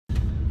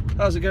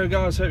How's it going,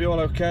 guys? Hope you're all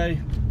okay.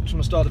 Just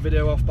want to start the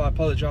video off by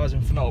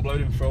apologising for not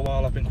uploading for a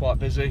while. I've been quite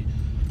busy.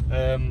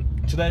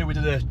 Today we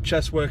did a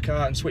chest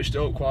workout and switched it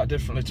up quite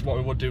differently to what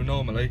we would do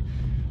normally.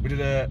 We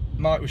did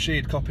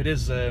Rashid copied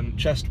his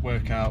chest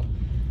workout,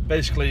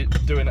 basically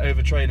doing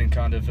overtraining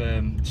kind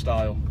of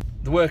style.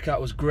 The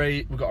workout was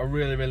great. We got a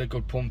really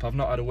good pump. I've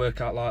not had a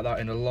workout like that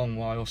in a long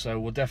while, so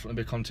we'll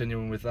definitely be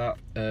continuing with that.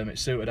 It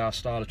suited our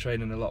style of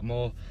training a lot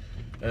more.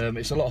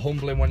 It's a lot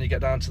humbling when you get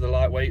down to the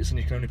light weights and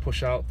you can only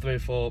push out 3 or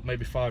 4,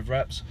 maybe 5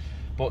 reps.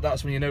 But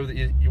that's when you know that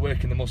you're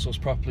working the muscles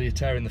properly, you're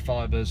tearing the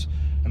fibres,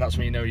 and that's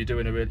when you know you're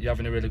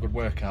having a really good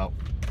workout.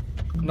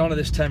 None of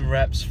this 10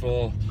 reps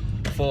for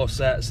 4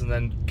 sets and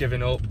then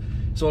giving up.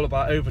 It's all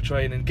about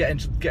overtraining,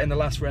 getting the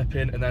last rep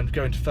in, and then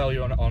going to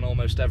failure on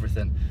almost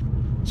everything.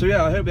 So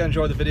yeah, I hope you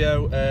enjoyed the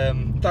video.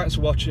 Thanks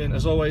for watching.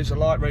 As always, a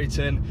like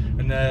rating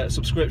and a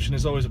subscription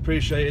is always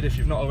appreciated. If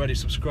you've not already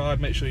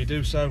subscribed, make sure you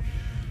do so.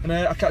 And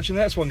I'll catch you in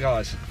the next one,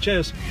 guys.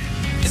 Cheers.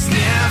 It's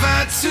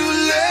never too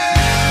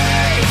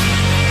late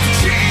to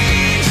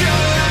change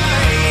your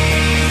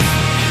life.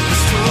 The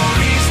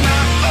story's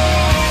not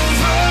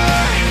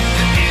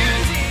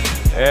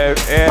over.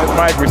 As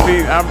Mike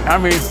Rashid, how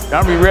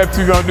many reps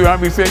you gonna do? How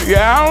many sets?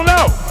 Yeah, I don't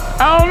know.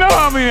 I don't know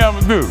how many I'm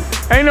gonna do.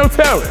 Ain't no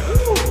telling.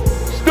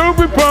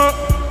 Stupid pump.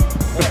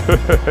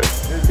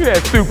 Yeah,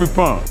 stupid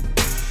pump.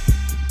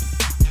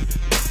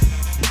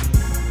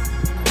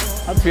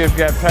 I just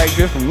got tight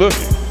just from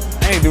looking.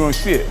 I ain't doing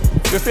shit.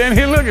 Just standing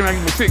here looking like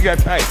my shit got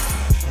tight.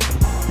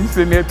 You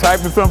sitting there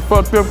typing some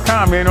fucked up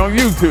comment on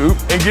YouTube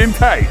and getting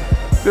tight.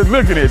 Just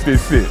looking at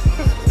this shit.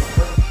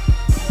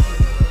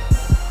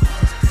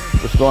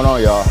 What's going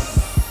on, y'all?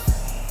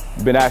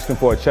 Been asking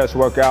for a chest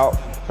workout,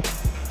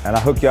 and I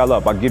hook y'all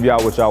up. I give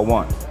y'all what y'all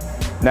want.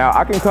 Now,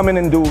 I can come in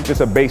and do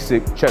just a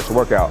basic chest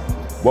workout.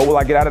 What will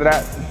I get out of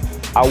that?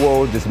 I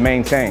will just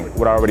maintain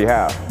what I already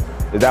have.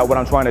 Is that what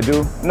I'm trying to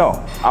do?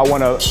 No. I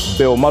want to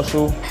build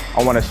muscle,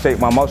 I want to shape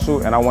my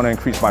muscle, and I want to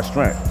increase my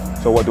strength.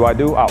 So what do? I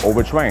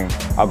overtrain.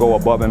 I go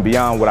above and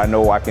beyond what I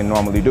know I can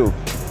normally do.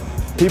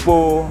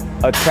 People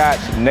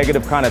attach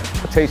negative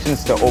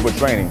connotations to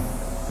overtraining.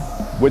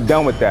 We're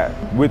done with that.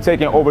 We're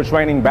taking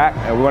overtraining back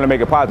and we're going to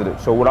make it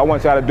positive. So what I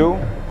want y'all to do,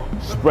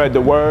 spread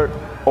the word,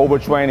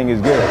 overtraining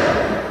is good.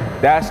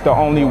 That's the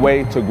only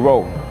way to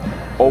grow.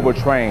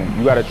 Overtrain.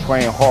 You got to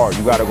train hard.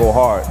 You got to go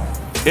hard.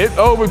 It's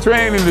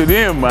overtraining to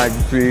them, Mike.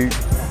 See,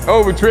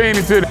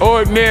 overtraining to the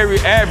ordinary,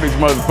 average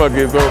motherfucker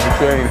is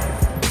overtraining.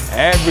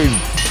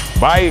 Average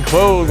buy your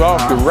clothes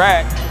off the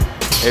rack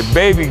at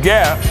Baby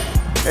Gap.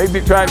 They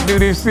be trying to do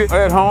this shit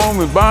at home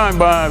in Bon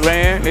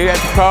land. They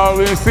have to call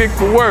in sick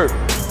for work.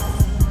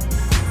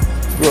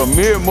 For a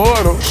mere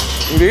mortal,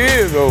 it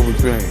is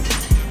overtraining.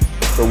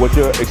 So what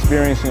you're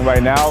experiencing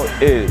right now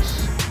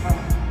is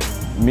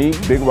me,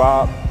 Big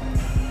Rob,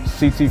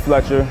 CT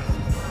Fletcher,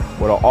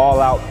 with an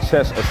all-out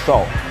chest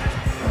assault.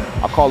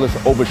 I call this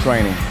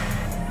overtraining.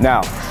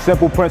 Now,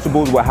 simple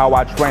principles with how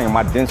I train,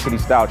 my density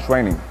style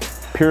training.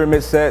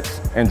 Pyramid sets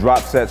and drop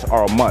sets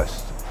are a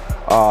must.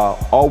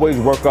 Always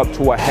work up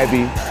to a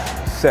heavy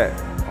set,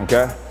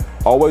 okay?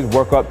 Always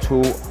work up to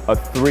a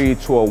 3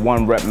 to a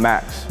 1 rep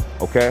max,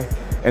 okay?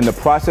 In the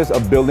process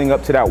of building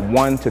up to that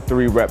 1 to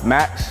 3 rep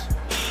max,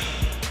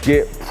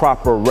 get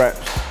proper reps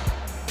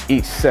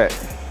each set,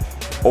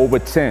 over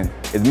 10,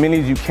 as many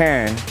as you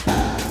can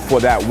for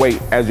that weight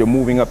as you're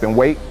moving up in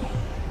weight,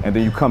 and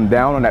then you come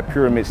down on that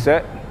pyramid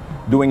set,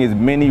 doing as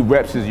many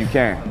reps as you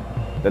can.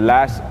 The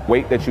last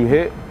weight that you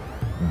hit,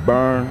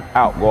 burn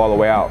out, go all the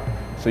way out.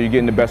 So you're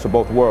getting the best of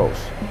both worlds.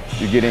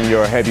 You're getting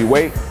your heavy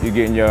weight, you're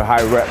getting your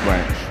high rep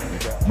range.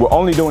 We're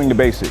only doing the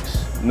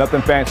basics,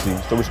 nothing fancy.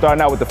 So we're starting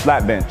out with the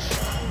flat bench.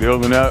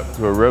 Building up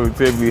to a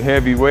relatively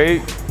heavy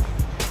weight.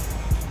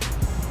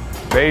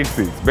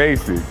 Basics.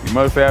 You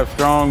must have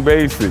strong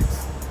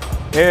basics.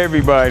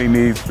 Everybody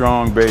needs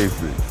strong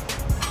basics.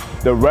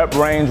 The rep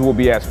range will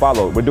be as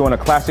follows. We're doing a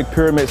classic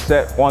pyramid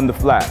set on the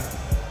flat,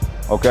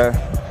 okay?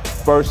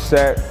 First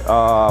set,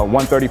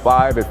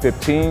 135 at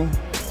 15.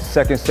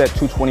 Second set,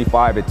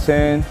 225 at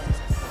 10.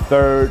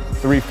 Third,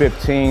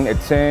 315 at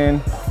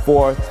 10.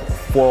 Fourth,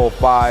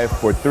 405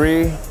 for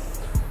 3.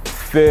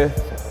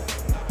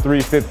 Fifth,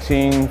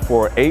 315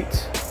 for 8.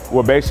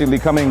 We're basically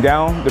coming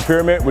down the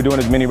pyramid. We're doing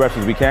as many reps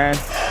as we can.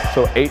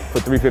 So 8 for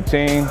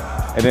 315,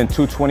 and then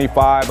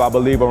 225, I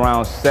believe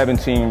around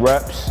 17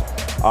 reps.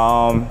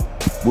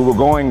 We were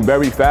going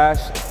very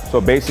fast, so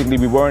basically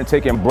we weren't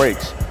taking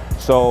breaks.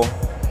 So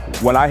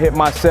when I hit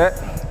my set,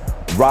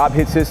 Rob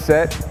hits his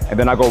set, and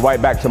then I go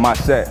right back to my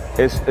set.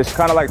 It's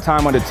kind of like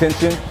time under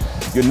tension.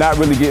 You're not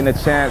really getting a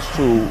chance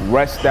to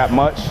rest that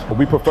much.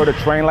 We prefer to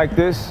train like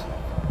this.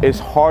 It's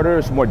harder,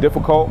 it's more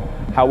difficult.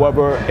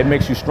 However, it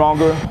makes you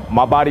stronger.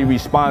 My body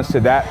responds to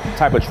that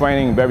type of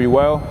training very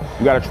well.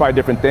 You gotta try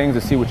different things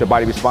to see what your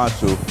body responds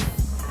to.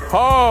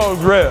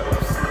 Pause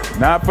reps,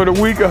 not for the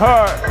weak of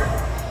heart,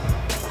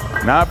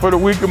 not for the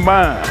weak of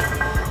mind.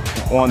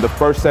 On the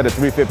first set of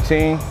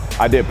 315,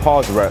 I did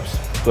pause reps.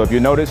 So if you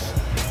notice,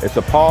 it's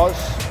a pause,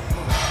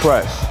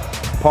 press,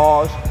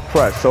 pause,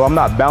 press. So I'm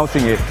not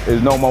bouncing it,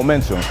 there's no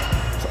momentum.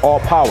 It's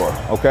all power,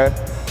 okay?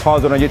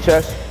 Pause it on your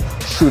chest,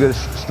 shoot it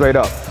straight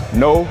up.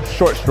 No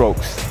short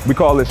strokes. We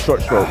call this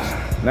short strokes.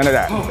 None of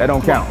that. That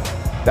don't count.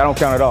 That don't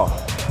count at all.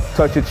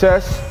 Touch your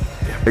chest,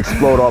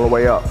 explode all the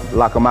way up,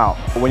 lock them out.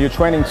 When you're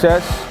training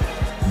chest,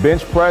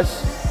 bench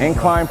press,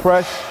 incline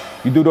press,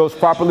 you do those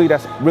properly,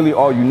 that's really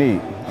all you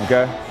need,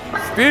 okay?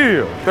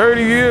 Still,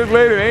 30 years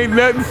later, ain't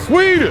nothing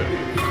sweeter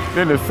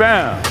than the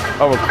sound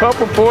of a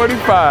couple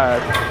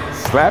 45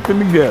 slapping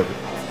together.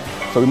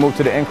 So we move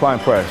to the incline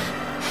press.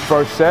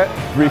 First set,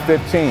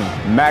 315,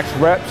 max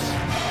reps,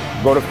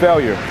 go to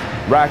failure,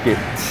 rack it,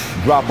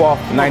 drop off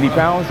 90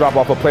 pounds, drop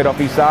off a plate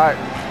off each side,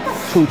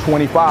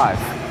 225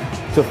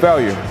 to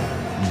failure,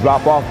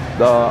 drop off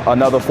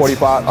another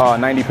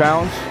 90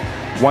 pounds,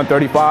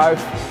 135.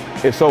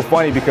 It's so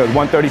funny because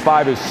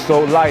 135 is so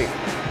light,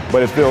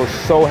 but it feels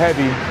so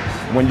heavy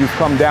when you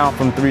come down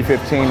from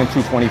 315 and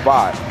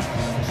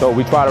 225. So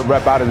we try to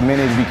rep out as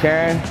many as we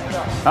can.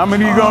 How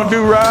many you gonna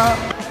do, Rob?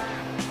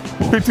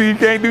 Until you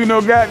can't do no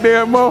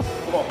goddamn more?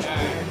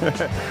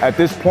 At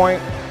this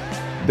point,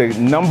 the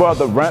number of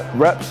the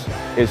reps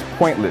is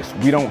pointless.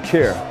 We don't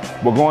care.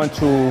 We're going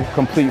to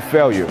complete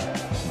failure,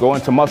 go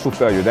into muscle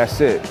failure,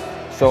 that's it.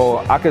 So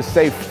I could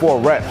say 4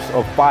 reps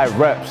or 5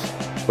 reps,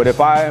 but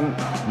if I'm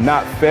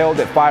not failed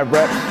at 5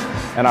 reps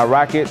and I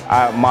rack it,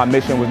 my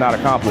mission was not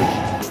accomplished.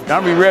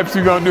 How many reps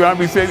you gonna do? How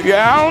many sets?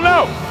 Yeah, I don't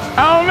know.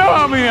 I don't know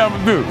how many I'm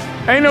gonna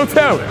do. Ain't no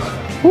telling.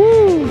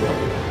 Woo!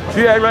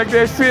 You act like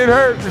that shit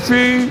hurt,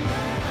 Rashid.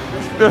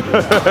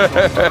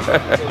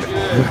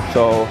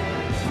 So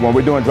when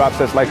we're doing drop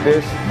sets like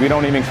this, we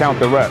don't even count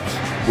the reps.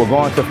 We're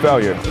going to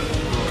failure.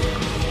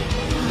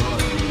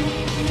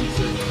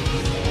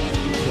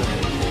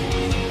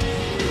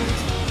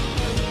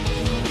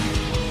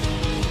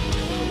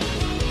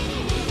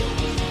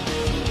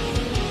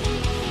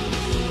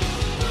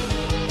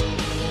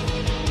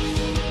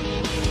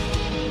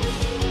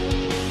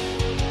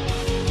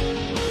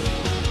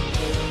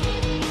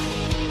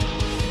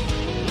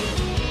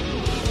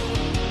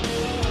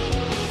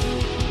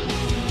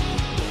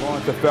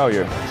 To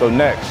failure. So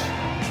next,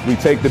 we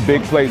take the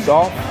big plates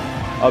off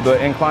of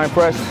the incline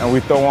press and we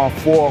throw on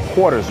 4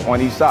 quarters on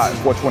each side,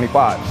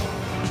 425s.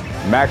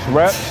 Max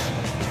reps,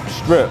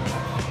 strip.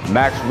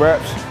 Max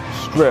reps,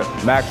 strip.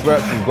 Max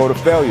reps, and go to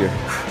failure.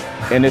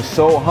 And it's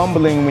so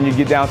humbling when you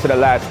get down to the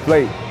last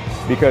plate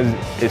because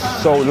it's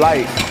so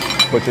light,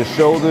 but your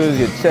shoulders,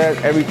 your chest,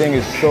 everything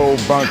is so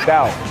burnt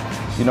out.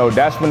 You know,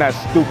 that's when that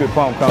stupid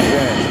pump comes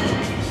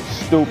in.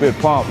 Stupid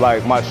pump.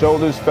 Like my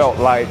shoulders felt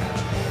like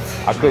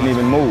I couldn't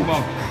even move.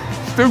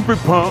 Stupid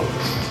pump.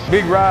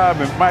 Big Rob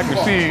and Mike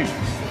Rashid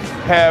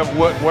have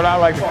what I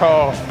like to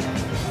call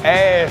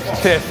ass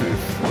chests.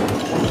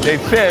 They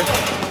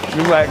chest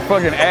look like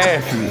fucking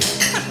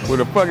asses with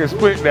a fucking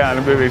split down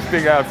the middle. They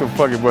stick out so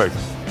fucking much.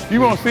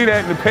 You won't see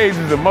that in the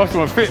pages of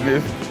Muscle and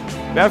Fitness.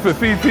 That's a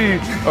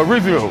CT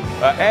original,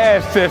 an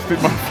ass-chested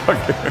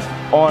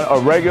motherfucker. On a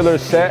regular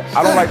set,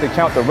 I don't like to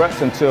count the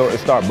reps until it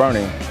starts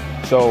burning.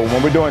 So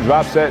when we're doing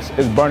drop sets,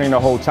 it's burning the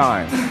whole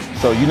time.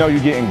 So you know you're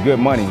getting good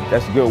money.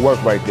 That's good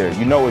work right there.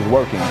 You know it's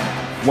working.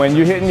 When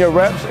you're hitting your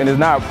reps and it's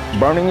not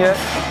burning yet,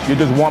 you're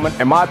just warming,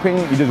 in my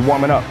opinion, you're just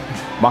warming up.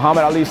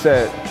 Muhammad Ali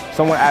said,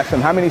 someone asked him,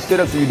 how many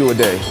sit-ups do you do a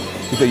day?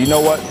 He said, you know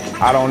what?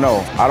 I don't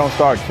know. I don't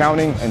start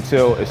counting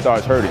until it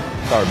starts hurting,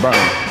 starts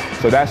burning.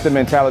 So that's the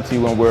mentality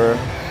when we're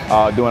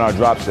doing our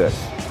drop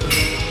sets.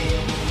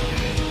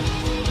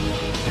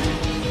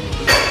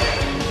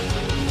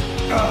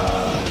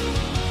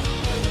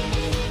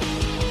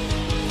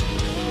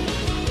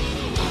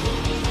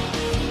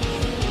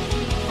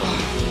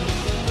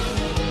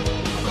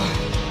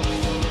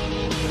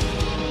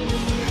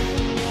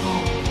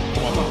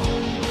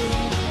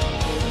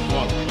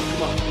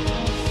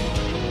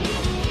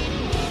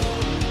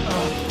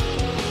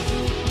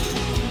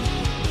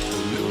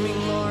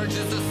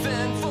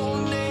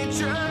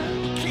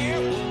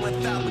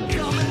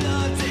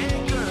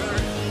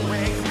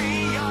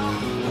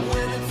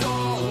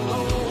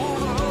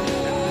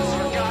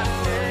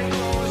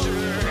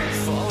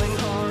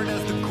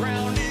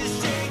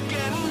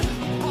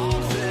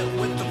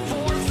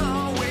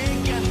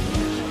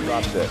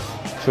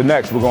 So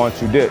next, we're going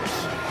to dips.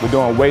 We're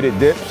doing weighted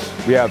dips.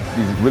 We have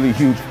these really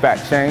huge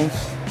fat chains.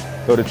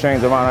 Throw the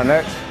chains around our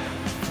neck,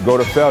 go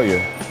to failure.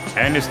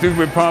 And the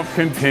stupid pump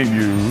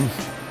continues.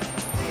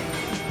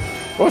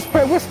 What's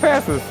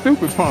past a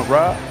stupid pump,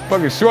 Rob?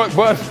 Fucking short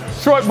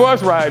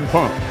bus riding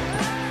pump.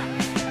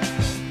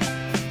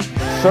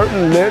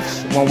 Certain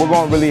lifts, when we're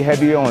going really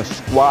heavy on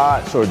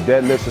squats or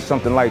deadlifts or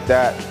something like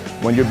that,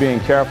 when you're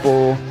being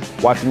careful,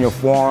 watching your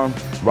form,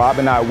 Rob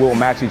and I will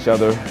match each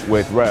other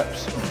with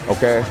reps,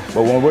 okay?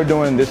 But when we're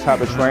doing this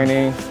type of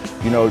training,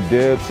 you know,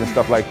 dips and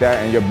stuff like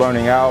that, and you're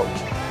burning out,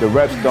 the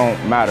reps don't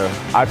matter.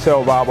 I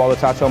tell Rob all the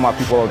time, I tell my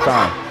people all the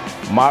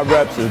time, my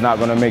reps is not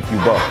gonna make you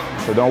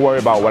buff. So don't worry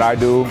about what I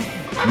do,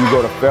 you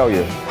go to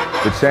failure.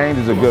 The change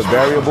is a good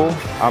variable.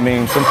 I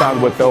mean,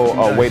 sometimes we'll throw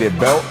a weighted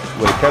belt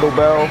with a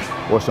kettlebell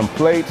or some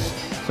plates.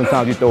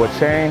 Sometimes you throw a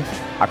chain.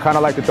 I kind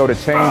of like to throw the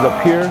chains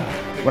up here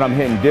when I'm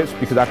hitting dips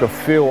because I can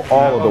feel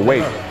all of the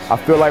weight. I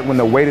feel like when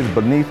the weight is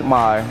beneath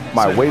my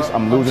waist,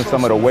 I'm losing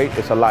some of the weight.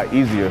 It's a lot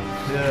easier.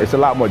 It's a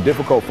lot more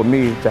difficult for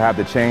me to have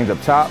the chains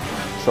up top.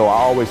 So I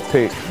always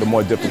pick the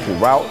more difficult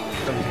route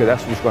because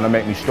that's what's gonna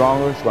make me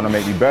stronger. It's gonna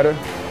make me better.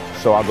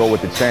 So I go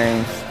with the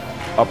chains,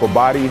 upper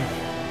body,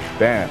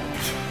 bam,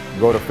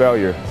 go to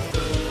failure.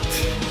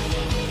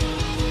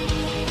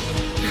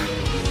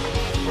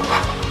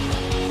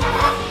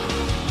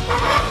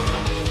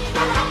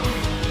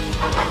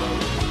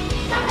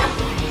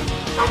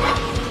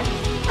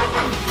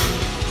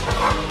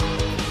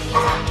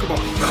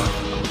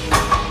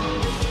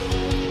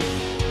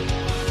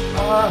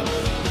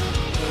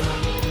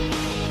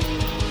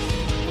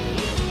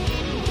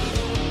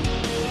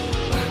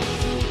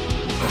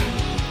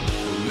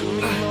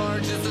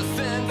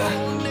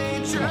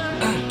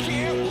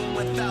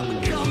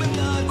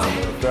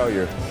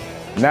 Failure.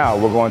 Now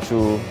we're going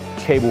to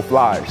cable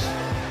flies,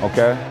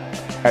 okay?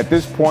 At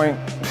this point,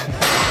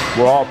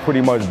 we're all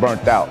pretty much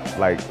burnt out.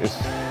 Like,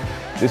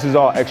 this is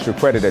all extra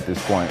credit at this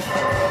point.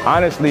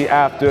 Honestly,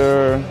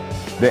 after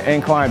the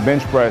incline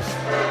bench press,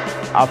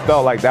 I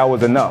felt like that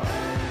was enough.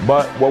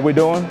 But what we're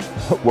doing,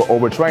 we're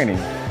overtraining.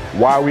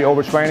 Why are we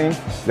overtraining?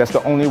 That's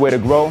the only way to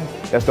grow.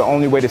 That's the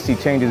only way to see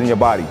changes in your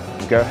body,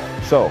 okay?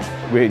 So,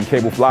 we're hitting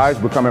cable flies.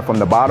 We're coming from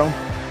the bottom,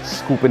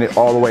 scooping it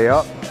all the way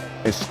up,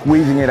 and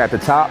squeezing it at the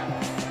top,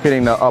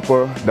 hitting the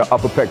upper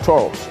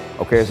pectorals.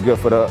 Okay, it's good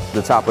for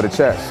the top of the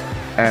chest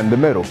and the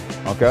middle,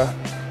 okay?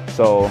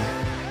 So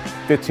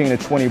 15 to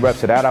 20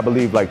 reps of that, I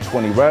believe like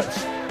 20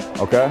 reps,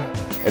 okay?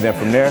 And then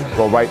from there,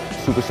 go right,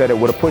 superset it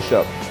with a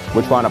push-up.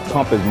 We're trying to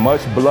pump as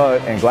much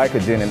blood and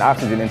glycogen and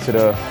oxygen into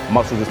the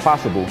muscles as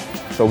possible.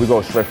 So we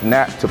go straight from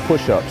that to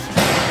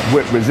push-ups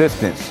with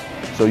resistance.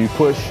 So you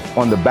push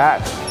on the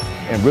back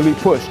and really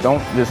push.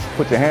 Don't just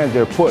put your hands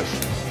there, push.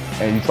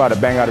 And you try to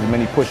bang out as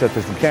many push-ups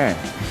as you can.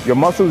 Your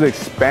muscles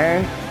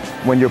expand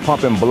when you're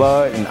pumping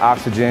blood and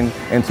oxygen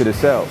into the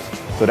cells.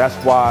 So that's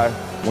why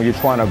when you're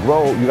trying to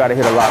grow, you gotta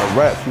hit a lot of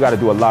reps. You gotta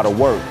do a lot of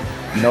work.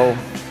 You know,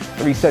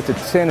 3 sets of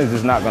 10 is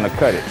just not gonna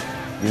cut it.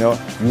 You know,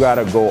 you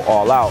gotta go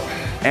all out.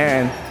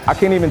 And I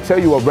can't even tell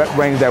you a rep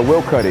range that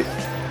will cut it.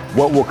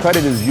 What will cut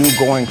it is you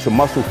going to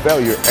muscle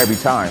failure every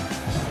time.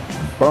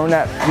 Burn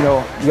that, you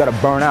know, you gotta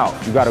burn out.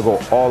 You gotta go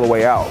all the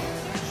way out.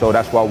 So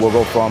that's why we'll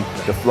go from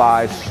the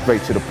flies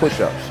straight to the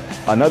push-ups.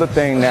 Another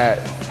thing that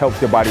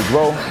helps your body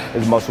grow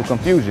is muscle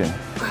confusion.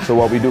 So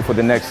what we do for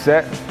the next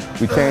set,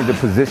 we change the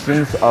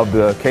positions of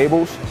the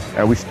cables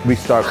and we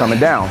start coming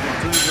down.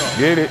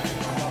 Get it?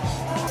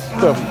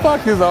 The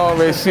fuck is all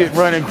that shit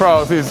running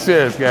across his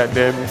chest,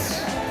 goddammit?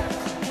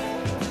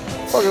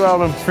 Fuck is all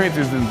them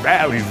trenches and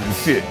valleys and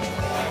shit?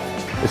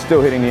 It's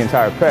still hitting the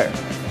entire pec.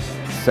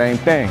 Same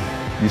thing,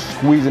 you're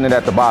squeezing it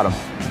at the bottom.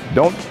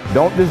 Don't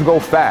just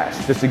go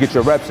fast just to get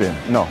your reps in.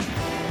 No,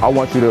 I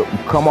want you to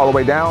come all the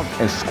way down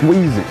and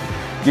squeeze it.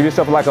 Give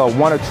yourself like a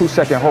 1 or 2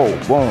 second hold,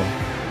 boom.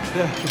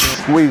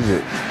 Squeeze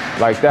it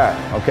like that,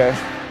 okay?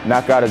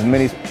 Knock out as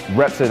many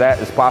reps of that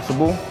as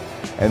possible,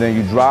 and then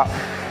you drop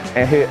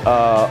and hit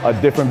a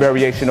different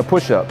variation of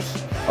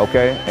push-ups,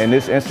 okay? In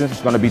this instance,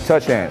 it's gonna be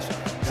touch hands.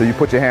 So you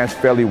put your hands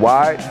fairly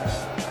wide,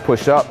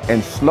 push up,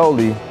 and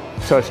slowly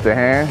touch the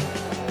hand.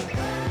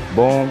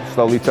 Boom,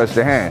 slowly touch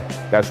the hand.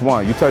 That's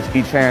one. You touch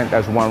each hand,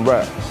 that's 1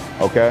 rep,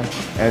 okay?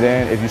 And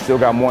then if you still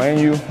got more in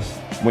you,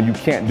 when you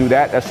can't do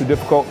that, that's too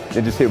difficult,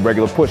 then just hit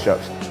regular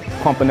push-ups.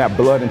 Pumping that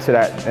blood into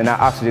that and that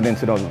oxygen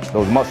into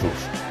those muscles.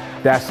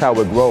 That's how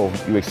it grows.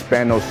 You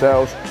expand those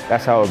cells,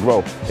 that's how it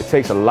grows. It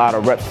takes a lot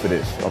of reps for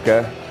this,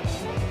 okay?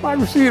 Mike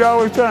Rashid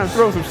always trying to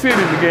throw some shit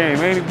in the game,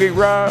 ain't he, Big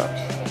Rob?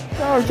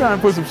 He's always trying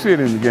to put some shit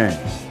in the game.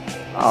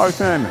 Always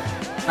trying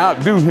to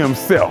outdo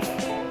himself.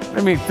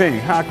 Let me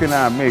think, how can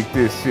I make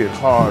this shit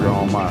harder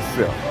on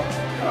myself?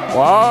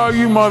 Well, all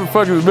you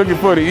motherfuckers looking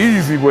for the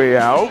easy way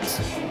out,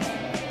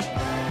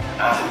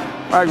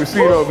 Mike Rashid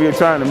over here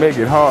trying to make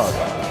it harder.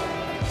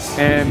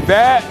 And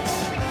that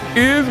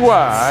is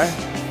why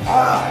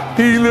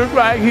he look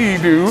like he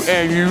do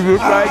and you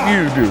look like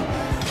you do.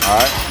 All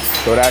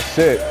right, so that's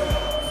it.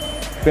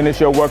 Finish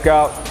your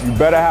workout. You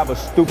better have a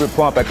stupid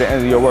pump at the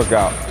end of your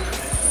workout.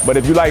 But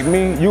if you like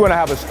me, you're gonna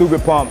have a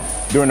stupid pump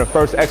during the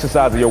first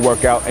exercise of your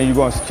workout and you're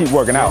gonna keep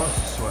working out.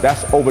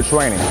 That's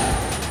overtraining.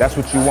 That's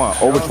what you want.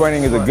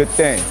 Overtraining is a good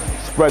thing.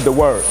 Spread the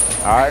word,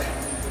 all right?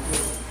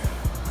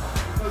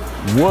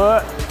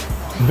 What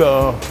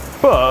the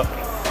fuck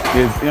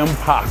is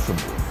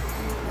impossible?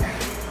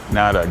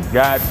 Not a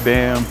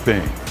goddamn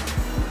thing.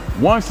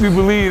 Once you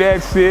believe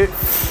that shit,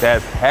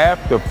 that's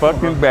half the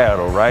fucking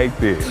battle right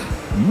there.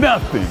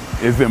 Nothing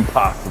is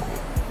impossible.